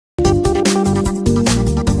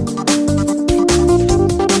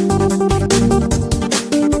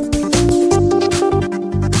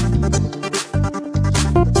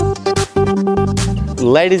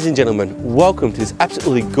Ladies and gentlemen, welcome to this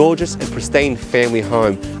absolutely gorgeous and pristine family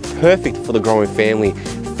home, perfect for the growing family,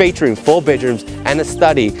 featuring 4 bedrooms and a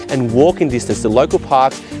study and walking distance to local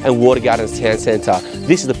parks and Water Gardens Town Centre.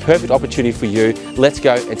 This is the perfect opportunity for you. Let's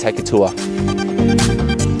go and take a tour.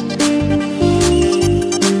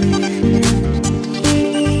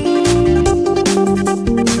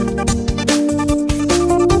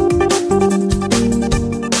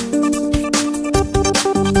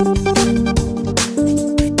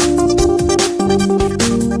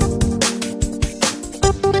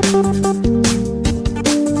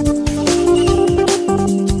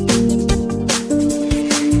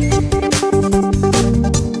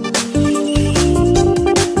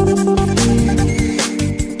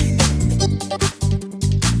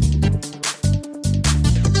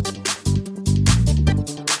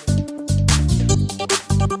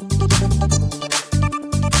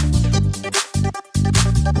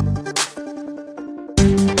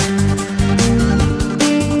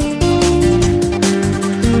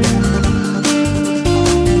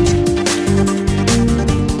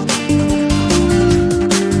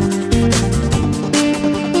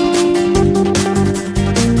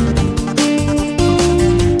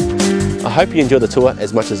 I hope you enjoyed the tour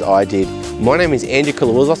as much as I did. My name is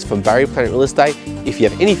Koulaouzos from Barrier Planet Real Estate. If you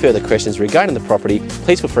have any further questions regarding the property,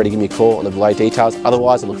 please feel free to give me a call on the below details.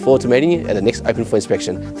 Otherwise, I look forward to meeting you at the next open for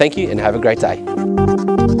inspection. Thank you and have a great day.